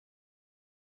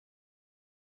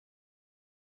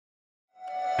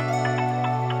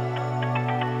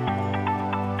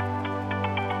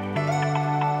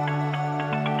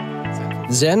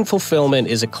Zenfulfillment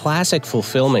is a classic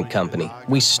fulfillment company.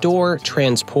 We store,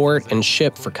 transport, and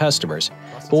ship for customers.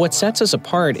 But what sets us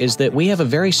apart is that we have a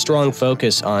very strong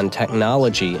focus on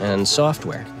technology and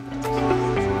software.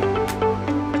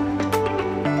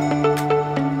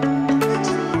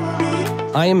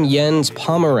 I am Jens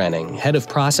Pomerenning, head of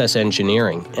process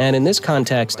engineering, and in this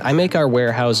context, I make our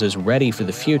warehouses ready for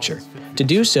the future. To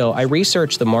do so, I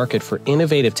research the market for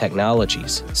innovative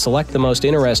technologies, select the most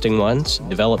interesting ones,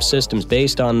 develop systems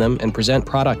based on them, and present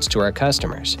products to our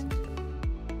customers.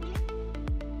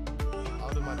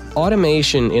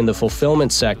 Automation in the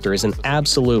fulfillment sector is an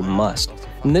absolute must,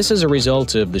 and this is a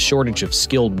result of the shortage of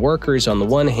skilled workers on the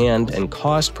one hand and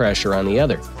cost pressure on the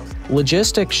other.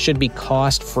 Logistics should be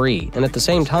cost-free and at the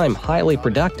same time highly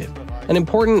productive. An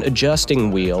important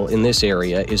adjusting wheel in this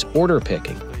area is order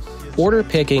picking. Order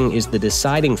picking is the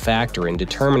deciding factor in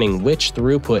determining which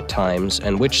throughput times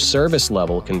and which service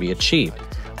level can be achieved.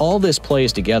 All this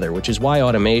plays together, which is why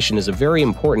automation is a very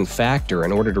important factor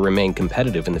in order to remain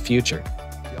competitive in the future.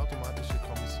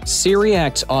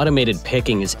 Sereact's automated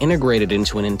picking is integrated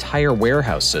into an entire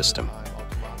warehouse system.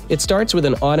 It starts with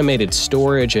an automated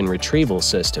storage and retrieval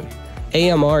system.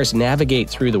 AMRs navigate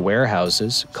through the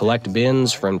warehouses, collect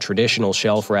bins from traditional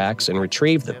shelf racks, and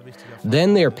retrieve them.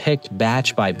 Then they're picked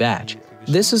batch by batch.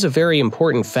 This is a very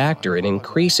important factor in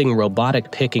increasing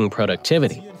robotic picking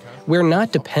productivity. We're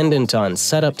not dependent on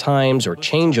setup times or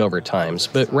changeover times,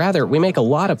 but rather we make a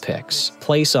lot of picks,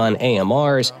 place on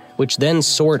AMRs, which then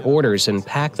sort orders and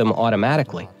pack them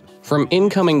automatically. From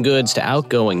incoming goods to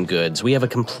outgoing goods, we have a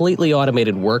completely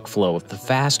automated workflow of the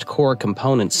fast core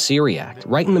component Sereact,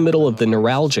 right in the middle of the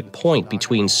neuralgic point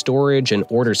between storage and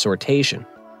order sortation.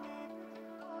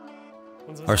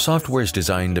 Our software is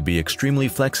designed to be extremely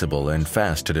flexible and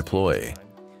fast to deploy.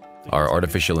 Our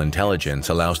artificial intelligence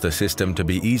allows the system to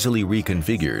be easily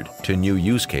reconfigured to new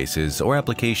use cases or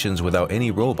applications without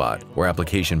any robot or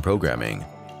application programming.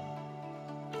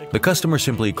 The customer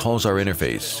simply calls our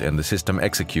interface and the system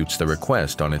executes the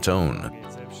request on its own.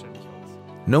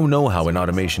 No know-how in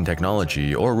automation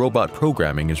technology or robot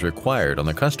programming is required on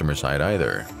the customer side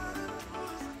either.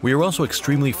 We are also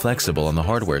extremely flexible on the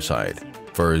hardware side.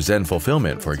 For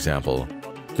Zenfulfillment, for example,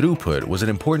 throughput was an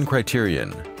important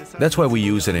criterion. That's why we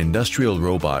use an industrial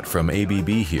robot from ABB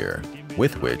here,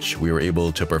 with which we were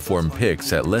able to perform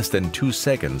picks at less than 2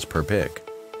 seconds per pick.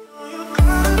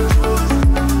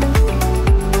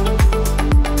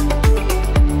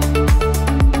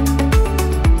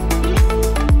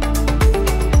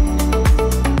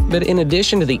 But in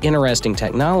addition to the interesting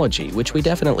technology, which we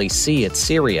definitely see at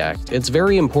Sereact, it's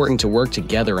very important to work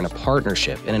together in a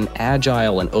partnership in an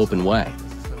agile and open way.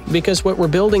 Because what we're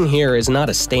building here is not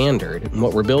a standard,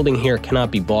 what we're building here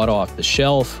cannot be bought off the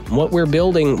shelf, what we're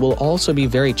building will also be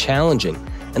very challenging,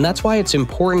 and that's why it's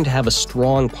important to have a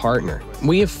strong partner.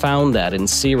 We have found that in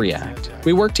Sereact.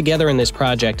 We work together in this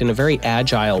project in a very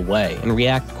agile way and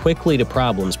react quickly to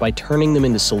problems by turning them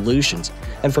into solutions.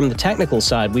 And from the technical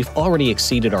side, we've already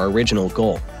exceeded our original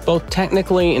goal. Both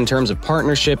technically, in terms of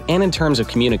partnership, and in terms of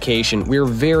communication, we're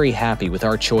very happy with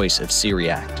our choice of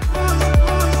Sereact.